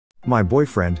My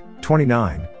boyfriend,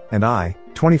 29, and I,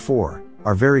 24,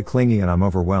 are very clingy and I'm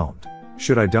overwhelmed.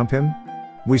 Should I dump him?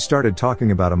 We started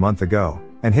talking about a month ago,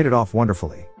 and hit it off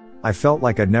wonderfully. I felt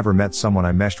like I'd never met someone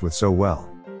I meshed with so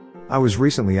well. I was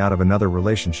recently out of another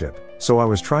relationship, so I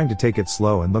was trying to take it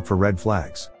slow and look for red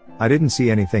flags. I didn't see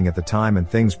anything at the time and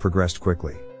things progressed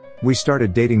quickly. We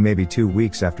started dating maybe 2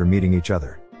 weeks after meeting each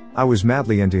other. I was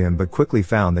madly into him but quickly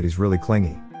found that he's really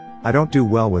clingy. I don't do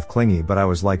well with clingy, but I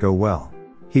was like, oh well.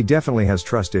 He definitely has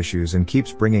trust issues and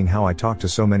keeps bringing how I talk to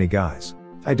so many guys.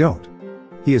 I don't.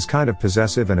 He is kind of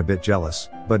possessive and a bit jealous,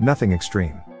 but nothing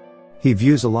extreme. He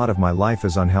views a lot of my life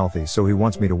as unhealthy, so he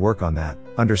wants me to work on that,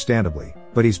 understandably,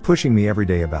 but he's pushing me every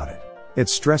day about it.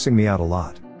 It's stressing me out a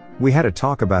lot. We had a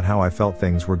talk about how I felt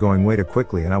things were going way too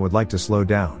quickly and I would like to slow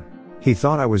down. He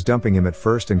thought I was dumping him at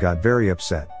first and got very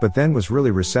upset, but then was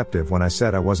really receptive when I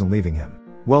said I wasn't leaving him.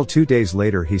 Well, 2 days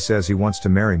later he says he wants to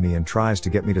marry me and tries to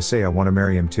get me to say I want to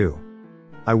marry him too.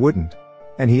 I wouldn't.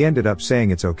 And he ended up saying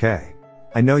it's okay.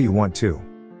 I know you want to.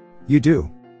 You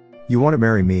do. You want to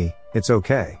marry me, it's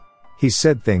okay. He's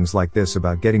said things like this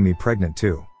about getting me pregnant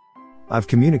too. I've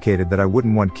communicated that I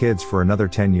wouldn't want kids for another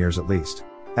 10 years at least.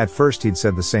 At first he'd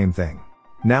said the same thing.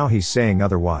 Now he's saying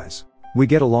otherwise. We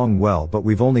get along well, but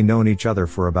we've only known each other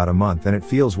for about a month and it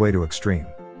feels way too extreme.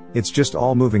 It's just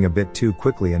all moving a bit too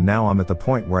quickly and now I'm at the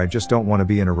point where I just don't want to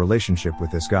be in a relationship with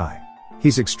this guy.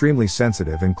 He's extremely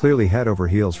sensitive and clearly head over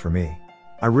heels for me.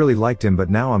 I really liked him, but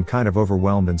now I'm kind of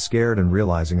overwhelmed and scared and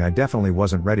realizing I definitely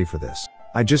wasn't ready for this.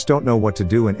 I just don't know what to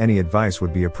do and any advice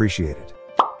would be appreciated.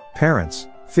 Parents,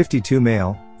 52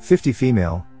 male, 50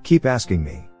 female, keep asking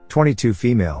me, 22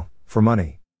 female, for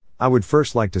money. I would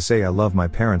first like to say I love my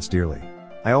parents dearly.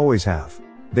 I always have.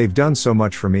 They've done so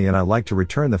much for me and I like to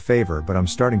return the favor, but I'm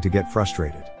starting to get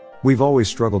frustrated. We've always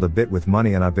struggled a bit with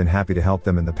money and I've been happy to help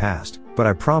them in the past, but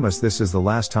I promise this is the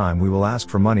last time we will ask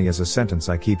for money is a sentence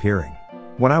I keep hearing.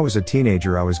 When I was a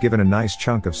teenager I was given a nice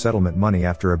chunk of settlement money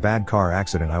after a bad car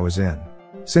accident I was in.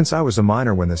 Since I was a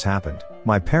minor when this happened,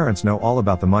 my parents know all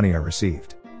about the money I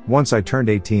received. Once I turned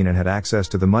 18 and had access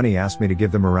to the money, asked me to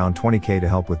give them around 20k to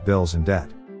help with bills and debt.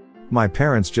 My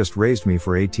parents just raised me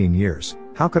for 18 years,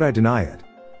 how could I deny it?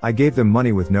 I gave them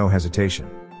money with no hesitation.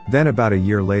 Then about a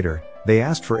year later, they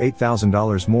asked for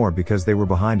 $8,000 more because they were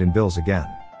behind in bills again.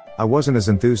 I wasn't as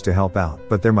enthused to help out,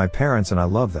 but they're my parents and I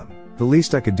love them. The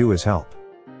least I could do is help.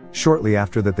 Shortly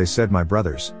after that they said my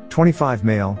brother's, 25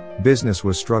 male, business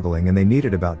was struggling and they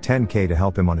needed about 10k to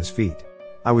help him on his feet.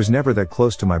 I was never that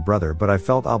close to my brother, but I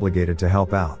felt obligated to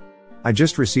help out. I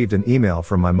just received an email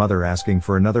from my mother asking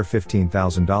for another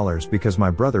 $15,000 because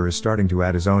my brother is starting to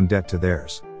add his own debt to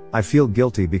theirs. I feel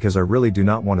guilty because I really do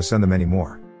not want to send them any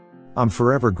more. I'm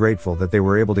forever grateful that they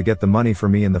were able to get the money for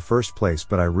me in the first place,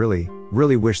 but I really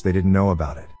wish they didn't know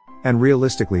about it. And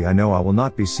realistically I know I will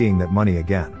not be seeing that money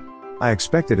again. I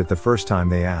expected it the first time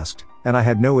they asked, and I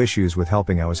had no issues with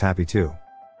helping, I was happy too.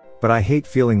 But I hate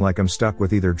feeling like I'm stuck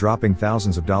with either dropping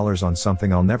thousands of dollars on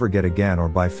something I'll never get again or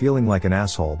by feeling like an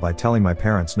asshole by telling my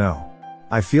parents no.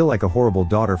 I feel like a horrible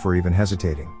daughter for even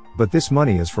hesitating, but this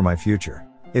money is for my future.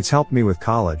 It's helped me with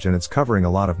college and it's covering a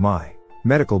lot of my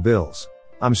medical bills.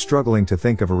 I'm struggling to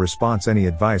think of a response. Any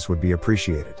advice would be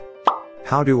appreciated.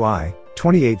 How do I,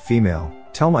 28 female,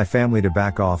 tell my family to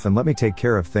back off and let me take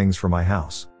care of things for my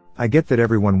house? I get that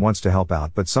everyone wants to help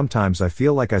out, but sometimes I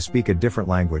feel like I speak a different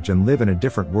language and live in a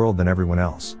different world than everyone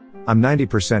else. I'm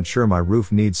 90% sure my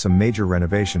roof needs some major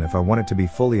renovation if I want it to be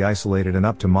fully isolated and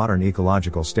up to modern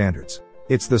ecological standards.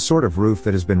 It's the sort of roof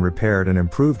that has been repaired and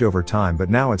improved over time, but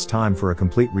now it's time for a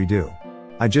complete redo.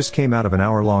 I just came out of an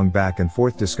hour-long back and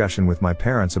forth discussion with my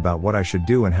parents about what I should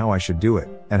do and how I should do it,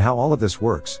 and how all of this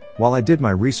works, while I did my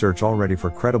research already for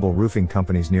credible roofing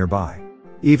companies nearby.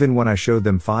 Even when I showed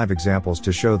them 5 examples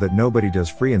to show that nobody does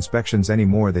free inspections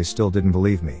anymore, they still didn't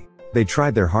believe me. They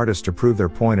tried their hardest to prove their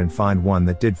point and find one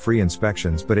that did free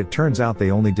inspections, but it turns out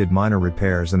they only did minor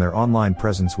repairs and their online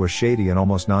presence was shady and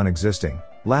almost non-existing.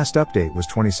 Last update was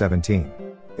 2017.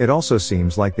 It also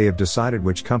seems like they have decided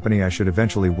which company I should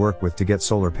eventually work with to get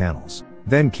solar panels.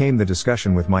 Then came the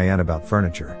discussion with my aunt about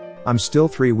furniture. I'm still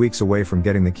 3 weeks away from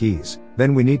getting the keys,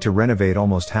 then we need to renovate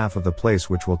almost half of the place,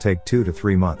 which will take 2 to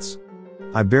 3 months.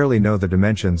 I barely know the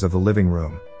dimensions of the living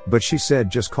room, but she said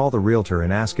just call the realtor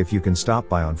and ask if you can stop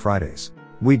by on Fridays.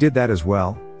 We did that as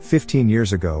well, 15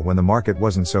 years ago when the market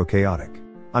wasn't so chaotic.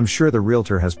 I'm sure the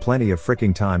realtor has plenty of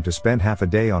freaking time to spend half a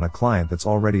day on a client that's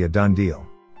already a done deal.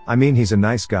 I mean, he's a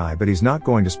nice guy, but he's not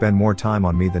going to spend more time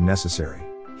on me than necessary.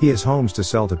 He has homes to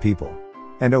sell to people.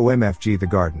 And OMFG the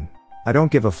garden. I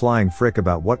don't give a flying frick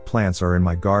about what plants are in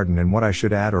my garden and what I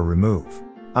should add or remove.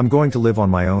 I'm going to live on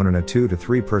my own in a 2 to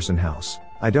 3 person house.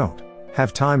 I don't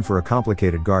Have time for a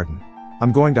complicated garden.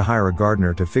 I'm going to hire a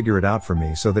gardener to figure it out for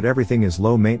me so that everything is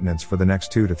low maintenance for the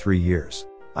next 2 to 3 years.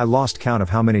 I lost count of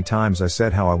how many times I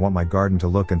said how I want my garden to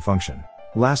look and function.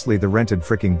 Lastly, the rented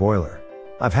freaking boiler.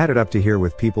 I've had it up to here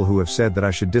with people who have said that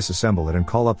I should disassemble it and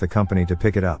call up the company to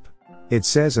pick it up. It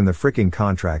says in the freaking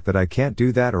contract that I can't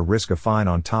do that or risk a fine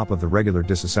on top of the regular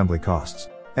disassembly costs.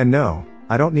 And no,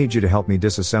 I don't need you to help me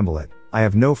disassemble it. I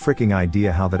have no freaking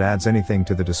idea how that adds anything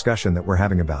to the discussion that we're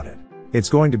having about it. It's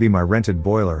going to be my rented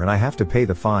boiler and I have to pay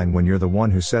the fine when you're the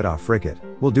one who said, "Ah, frick it,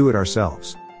 we'll do it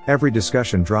ourselves." Every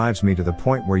discussion drives me to the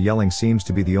point where yelling seems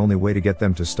to be the only way to get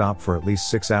them to stop for at least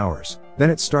 6 hours. Then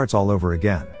it starts all over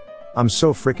again. I'm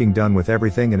so freaking done with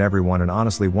everything and everyone, and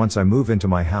honestly once I move into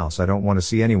my house I don't want to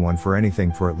see anyone for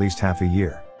anything for at least half a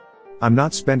year. I'm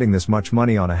not spending this much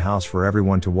money on a house for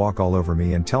everyone to walk all over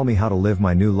me and tell me how to live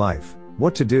my new life,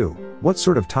 what to do, what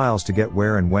sort of tiles to get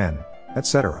where and when,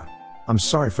 etc. I'm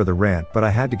sorry for the rant, but I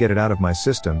had to get it out of my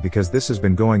system because this has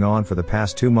been going on for the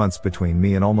past 2 months between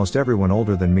me and almost everyone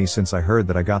older than me since I heard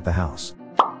that I got the house.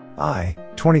 I,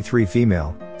 23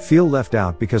 female, feel left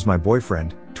out because my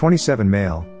boyfriend, 27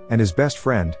 male, and his best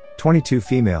friend, 22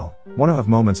 female, want to have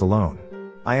moments alone.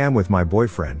 I am with my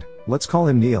boyfriend, let's call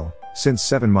him Neil, since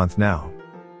 7 months now.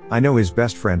 I know his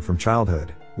best friend from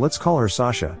childhood, let's call her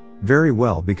Sasha, very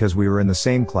well because we were in the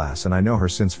same class and I know her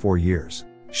since 4 years.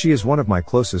 She is one of my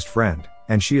closest friend,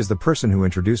 and she is the person who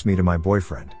introduced me to my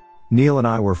boyfriend. Neil and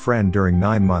I were friends during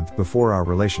 9 months before our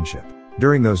relationship.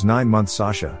 During those 9 months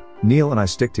Sasha, Neil and I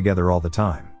stick together all the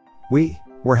time. We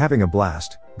were having a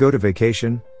blast, go to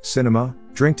vacation, cinema,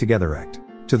 drink together act.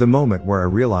 To the moment where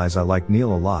I realized I liked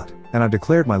Neil a lot, and I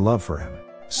declared my love for him.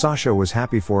 Sasha was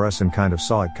happy for us and kind of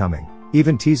saw it coming,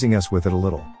 even teasing us with it a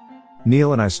little.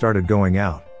 Neil and I started going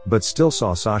out, but still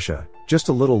saw Sasha, just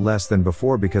a little less than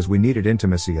before because we needed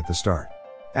intimacy at the start.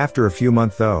 After a few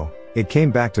months though, it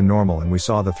came back to normal and we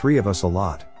saw the three of us a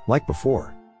lot, like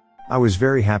before. I was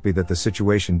very happy that the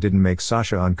situation didn't make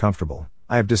Sasha uncomfortable.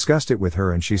 I have discussed it with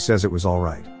her and she says it was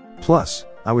alright. Plus,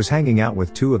 I was hanging out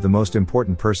with two of the most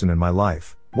important person in my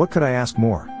life. What could I ask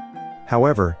more?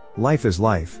 However, life is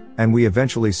life, and we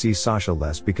eventually see Sasha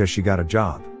less because she got a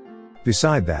job.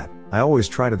 Beside that, I always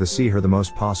try to see her the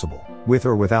most possible, with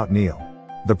or without Neil.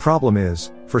 The problem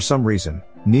is, for some reason,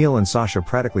 Neil and Sasha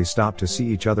practically stopped to see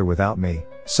each other without me,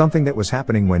 something that was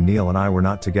happening when Neil and I were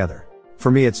not together.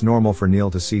 For me it's normal for Neil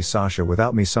to see Sasha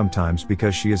without me sometimes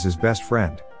because she is his best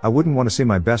friend. I wouldn't want to see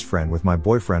my best friend with my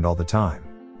boyfriend all the time.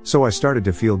 So I started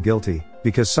to feel guilty,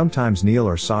 because sometimes Neil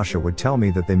or Sasha would tell me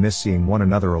that they miss seeing one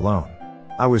another alone.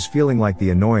 I was feeling like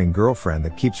the annoying girlfriend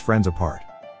that keeps friends apart.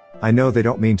 I know they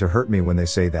don't mean to hurt me when they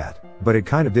say that, but it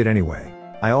kind of did anyway.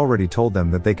 I already told them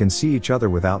that they can see each other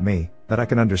without me, that I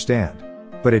can understand.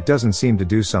 But it doesn't seem to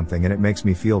do something and it makes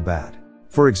me feel bad.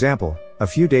 For example, a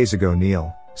few days ago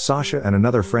Neil, Sasha and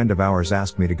another friend of ours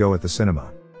asked me to go at the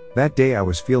cinema. That day I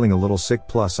was feeling a little sick,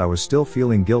 plus I was still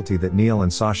feeling guilty that Neil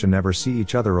and Sasha never see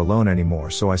each other alone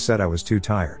anymore, so I said I was too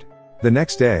tired. The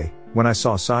next day, when I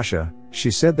saw Sasha,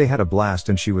 she said they had a blast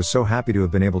and she was so happy to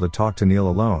have been able to talk to Neil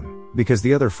alone, because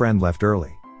the other friend left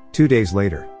early. 2 days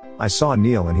later, I saw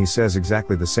Neil and he says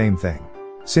exactly the same thing.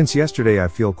 Since yesterday I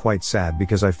feel quite sad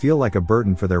because I feel like a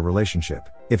burden for their relationship.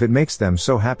 If it makes them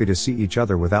so happy to see each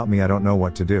other without me, I don't know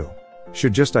what to do.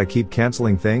 Should just I keep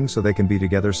canceling things so they can be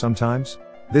together sometimes?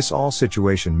 This all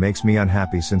situation makes me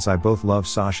unhappy since I both love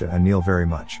Sasha and Neil very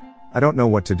much. I don't know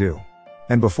what to do.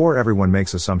 And before everyone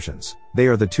makes assumptions, they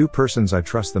are the two persons I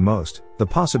trust the most. The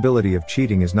possibility of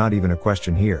cheating is not even a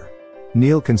question here.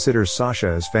 Neil considers Sasha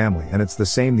as family and it's the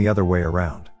same the other way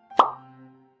around.